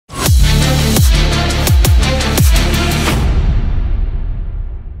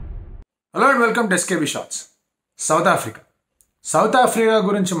and welcome to SKB Shots. South Africa. South Africa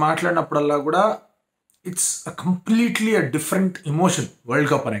గురించి మాట్లాడినప్పుడల్లా కూడా it's completely a different emotion world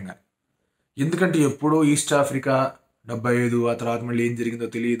cup అనగా. ఎందుకంటే ఎప్పుడో east Africa 75 ఆ తర్వాత మళ్ళీ ఏం జరిగిందో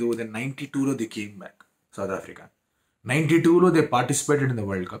తెలియదు. Then 92లో they came back. South Africa 92లో they participated in the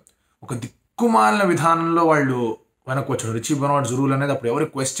world cup. ఒక దిక్కుమాలిన విధానంలో వాళ్ళు వెనక్కి వచ్చాడు. రిచీ బెనార్డ్స్ రూల్ అనేది అప్పుడు ఎవరు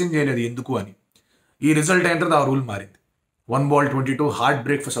క్వశ్చన్ చేయలేదు ఎందుకు అని. ఈ రిజల్ట్ అయిన తర్వాత ఆ రూల్ మారింది. 1 ball 22 heart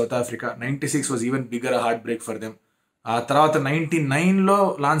break for south Africa. 96 was even bigger heart break for them. ఆ తర్వాత 99లో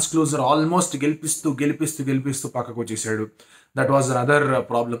లాన్స్ క్లోజర్ ఆల్మోస్ట్ గెలిపిస్తూ పక్కకు వచ్చేసాడు. That was another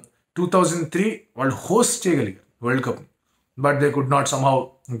problem. 2003 వాళ్ళు హోస్ట్ చేయగలిగారు world కప్ని, but they could not somehow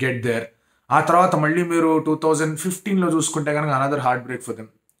get there. ఆ తర్వాత మళ్ళీ మీరు 2015లో చూసుకుంటే కనుక another heart break for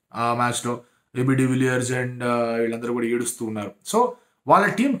them. ఆ మ్యాచ్లో ఏబీ డివిలియర్స్ అండ్ వీళ్ళందరూ కూడా ఏడుస్తూ ఉన్నారు. సో వాళ్ళ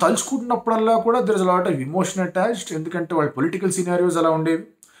టీం తలుచుకుంటున్నప్పుడల్లా కూడా there is a lot of emotion attached. ఎందుకంటే వాళ్ళ పొలిటికల్ సినారియోస్ అలా ఉండేవి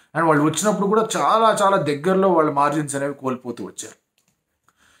అండ్ వాళ్ళు వచ్చినప్పుడు కూడా చాలా దగ్గరలో వాళ్ళ మార్జిన్స్ అనేవి కోల్పోతూ వచ్చారు.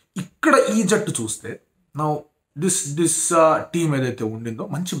 ఇక్కడ ఈ జట్టు చూస్తే నా దిస్ టీమ్ ఏదైతే ఉండిందో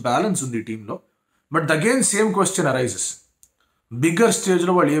మంచి బ్యాలెన్స్ ఉంది ఈ టీంలో. But again same question arises. Bigger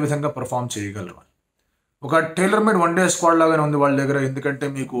స్టేజ్లో వాళ్ళు ఏ విధంగా పర్ఫామ్ చేయగలరు అని. ఒక tailor made one day squad లాగానే ఉంది వాళ్ళ దగ్గర. ఎందుకంటే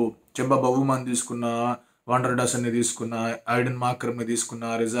మీకు చెంబా బహుమాన్ తీసుకున్న, వాండర్ డసన్ని తీసుకున్న, ఐడెన్ మార్కర్ని తీసుకున్న,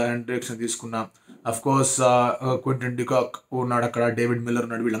 రిజా హెండ్రిక్స్ని తీసుకున్న, అఫ్ కోర్స్ క్వింటన్ డికాక్ ఉన్నాడు అక్కడ, డేవిడ్ మిల్లర్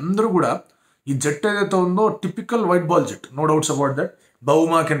ఉన్నాడు. వీళ్ళందరూ కూడా ఈ జట్టు ఏదైతే ఉందో typical white ball జట్, no doubts about that.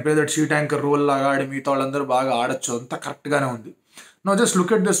 బహుమా can play that sheet anchor role లాగా ఆడి మిగతా వాళ్ళందరూ బాగా ఆడచ్చు, అంతా కరెక్ట్గానే ఉంది. No just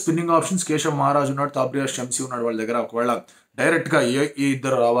look at the spinning options. Keshav Maharaj ఉన్నాడు, తాబ్రియాస్ షంసీ ఉన్నాడు వాళ్ళ దగ్గర. ఒకవేళ డైరెక్ట్గా ఏ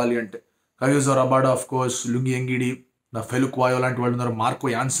ఇద్దరు రావాలి అంటే కయూజో Rabada, of course Lungi Ngidi, ఫెలుక్ వాయో లాంటి వాళ్ళు ఉన్నారు, మార్కో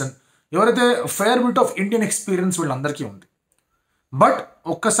యాన్సన్, ఎవరైతే fair bit of Indian experience వీళ్ళందరికీ ఉంది. బట్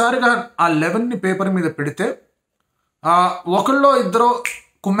ఒక్కసారిగా ఆ 11ని పేపర్ మీద పెడితే ఒకళ్ళో ఇద్దరు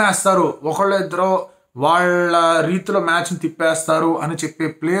కుమ్మేస్తారు, ఒకళ్ళో ఇద్దరు వాళ్ళ రీతిలో మ్యాచ్ని తిప్పేస్తారు అని చెప్పే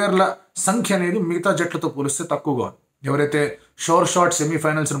ప్లేయర్ల సంఖ్య అనేది మిగతా జట్లతో పోలిస్తే తక్కువగా ఉంది. ఎవరైతే షోర్ షాట్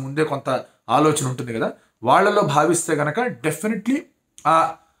సెమీఫైనల్స్ ముందే కొంత ఆలోచన ఉంటుంది కదా, వాళ్ళలో భావిస్తే కనుక డెఫినెట్లీ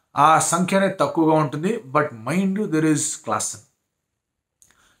ఆ సంఖ్య అనేది తక్కువగా ఉంటుంది. But mind there is class.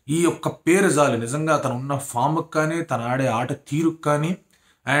 ఈ యొక్క పేరు చాలు నిజంగా తను ఉన్న ఫామ్కి కానీ, తన ఆడే ఆట తీరుకు కానీ,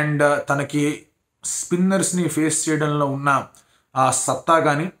 అండ్ తనకి స్పిన్నర్స్ని ఫేస్ చేయడంలో ఉన్న ఆ సత్తా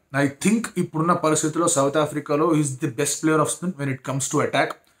కానీ. ఐ థింక్ ఇప్పుడున్న పరిస్థితుల్లో సౌత్ ఆఫ్రికాలో is the best player of spin when it comes to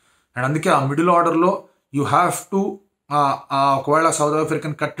attack. And అందుకే ఆ మిడిల్ ఆర్డర్లో యూ హ్యావ్ టు ఒకవేళ సౌత్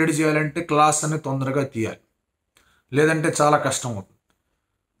ఆఫ్రికన్ కట్టడి చేయాలంటే క్లాస్ అని తొందరగా తీయాలి, లేదంటే చాలా కష్టం అవుతుంది.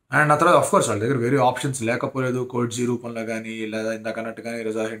 అండ్ ఆ తర్వాత అఫ్కోర్స్ వాళ్ళ దగ్గర వేరే ఆప్షన్స్ లేకపోలేదు. కోడ్జీ రూపంలో కానీ, లేదా ఇందాక అన్నట్టు కానీ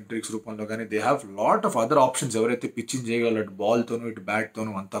రిజా హెండ్రిక్స్ రూపంలో కానీ, they have lot of other options ఎవరైతే పిచ్చింగ్ చేయగలరు అటు బాల్తోనూ ఇటు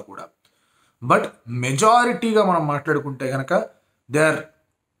బ్యాట్తోనూ అంతా కూడా. బట్ మెజారిటీగా మనం మాట్లాడుకుంటే కనుక దే ఆర్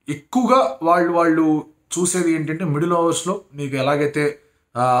ఎక్కువగా వాళ్ళు చూసేది ఏంటంటే మిడిల్ ఓవర్స్లో మీకు ఎలాగైతే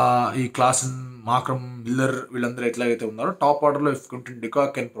ఈ క్లాసన్, మాక్రమ్, మిల్లర్ వీళ్ళందరూ ఎట్లాగైతే ఉన్నారో టాప్ ఆర్డర్లో if Quinton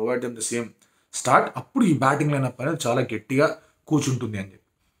de Kock can provide them the same start, అప్పుడు ఈ బ్యాటింగ్ లైనప్ అనేది చాలా గట్టిగా కూర్చుంటుంది అని చెప్పి.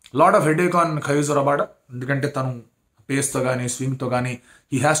 Lot of headache on కయూజో Rabada. ఎందుకంటే తను పేస్తో కానీ స్వింగ్తో కానీ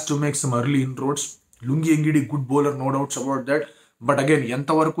he has to make some early in roads. Lungi Ngidi good bowler, no doubts about that. But again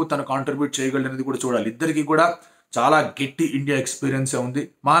ఎంతవరకు తను కాంట్రిబ్యూట్ చేయగలరు అనేది కూడా చూడాలి. ఇద్దరికి కూడా చాలా గట్టి ఇండియా ఎక్స్పీరియన్సే ఉంది.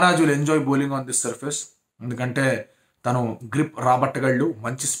 Maharaj will enjoy bowling on this surface. ఎందుకంటే తను గ్రిప్ రాబట్టగలడు,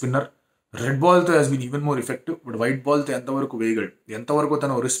 మంచి స్పిన్నర్. రెడ్ బాల్తో has been even more effective. But white బాల్తో ఎంతవరకు వేయగలడు, ఎంతవరకు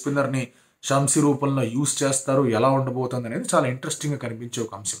తను రిస్ట్ స్పిన్నర్ని షంసీ రూపంలో యూజ్ చేస్తారు, ఎలా ఉండబోతుంది అనేది చాలా ఇంట్రెస్టింగ్గా కనిపించే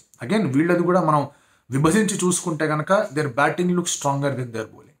ఒక అంశం. అగైన్ వీళ్ళది కూడా మనం విభజించి చూసుకుంటే కనుక there batting look stronger then there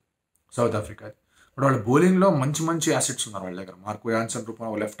bowling south Africa. But వాళ్ళ బౌలింగ్లో మంచి యాసెట్స్ ఉన్నారు వాళ్ళ దగ్గర. మార్కో యాన్సన్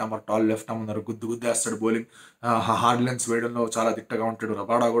రూపంలో left armour, tall left arm ఉన్నారు, గుద్దేస్తాడు బౌలింగ్, హార్డ్ లెన్స్ వేయడంలో చాలా దిట్టగా ఉంటాడు.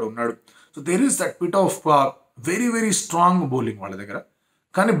 రబాడా కూడా ఉన్నాడు. So there is that bit of very strong bowling వాళ్ళ దగ్గర.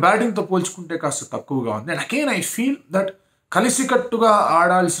 కానీ బ్యాటింగ్తో పోల్చుకుంటే కాస్త తక్కువగా ఉంది. And again I feel that కలిసికట్టుగా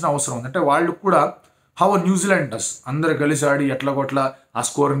ఆడాల్సిన అవసరం ఉంది. అంటే వాళ్ళు కూడా హౌ న్యూజిలాండ్ డస్, అందరు కలిసి ఆడి ఎట్లాగొట్లా ఆ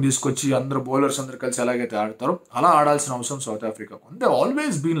స్కోర్ని తీసుకొచ్చి అందరు బౌలర్స్ అందరు కలిసి ఎలాగైతే ఆడతారో అలా ఆడాల్సిన అవసరం సౌత్ ఆఫ్రికాకు ఉంది.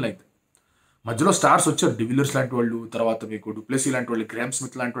 Always been like that. మధ్యలో స్టార్స్ వచ్చారు, డివిలియర్స్ లాంటి వాళ్ళు, తర్వాత మీకు డుప్లెసీ లాంటి వాళ్ళు, గ్రామ్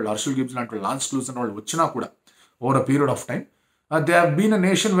స్మిత్ లాంటి వాళ్ళు, హర్షల్ గిబ్స్ లాంటి వాళ్ళు, లాన్స్ క్లూజన్ వాళ్ళు వచ్చినా కూడా over a period of time they have been a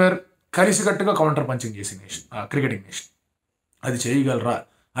nation wear కలిసికట్టుగా కౌంటర్ పంచింగ్ చేసే నేషన్, క్రికెటింగ్ నేషన్. అది చేయగలరా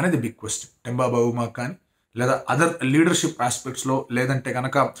అనేది బిగ్ క్వశ్చన్. టెంబా బహుమా కానీ, లేదా అదర్ లీడర్షిప్ ఆస్పెక్ట్స్లో, లేదంటే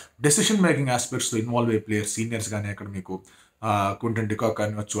కనుక డెసిషన్ మేకింగ్ ఆస్పెక్ట్స్లో ఇన్వాల్వ్ అయ్యే ప్లేయర్స్, సీనియర్స్ కానీ అక్కడ మీకు క్వింటన్ డికాక్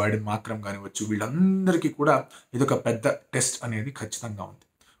కానివచ్చు, ఐడెన్ మార్కరమ్ కానివచ్చు, వీళ్ళందరికీ కూడా ఇది ఒక పెద్ద టెస్ట్ అనేది ఖచ్చితంగా ఉంది.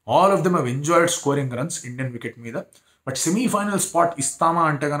 All of them have enjoyed scoring runs Indian wicket మీద. బట్ సెమీఫైనల్ స్పాట్ ఇస్తామా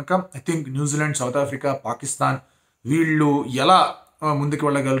అంటే కనుక I think New Zealand, south Africa, Pakistan వీళ్ళు ఎలా ముందుకు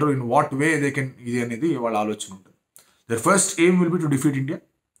వెళ్ళగలరు, in what way they can, ఇది అనేది వాళ్ళ ఆలోచన ఉంటుంది. There first aim will be to defeat India.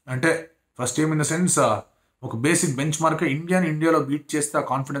 అంటే first aim in the sense ఒక బేసిక్ బెంచ్ మార్క్, ఇండియాలో బీట్ చేస్తే ఆ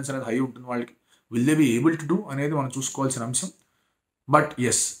కాన్ఫిడెన్స్ అనేది హై ఉంటుంది వాళ్ళకి. Will they be able to do అనేది మనం చూసుకోవాల్సిన అంశం. బట్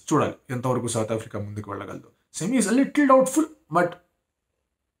ఎస్, చూడాలి ఎంతవరకు సౌత్ ఆఫ్రికా ముందుకు వెళ్ళగలదు. Semi is little doubtful, but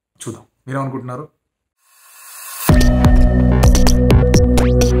చూద్దాం. మీరేమనుకుంటున్నారు?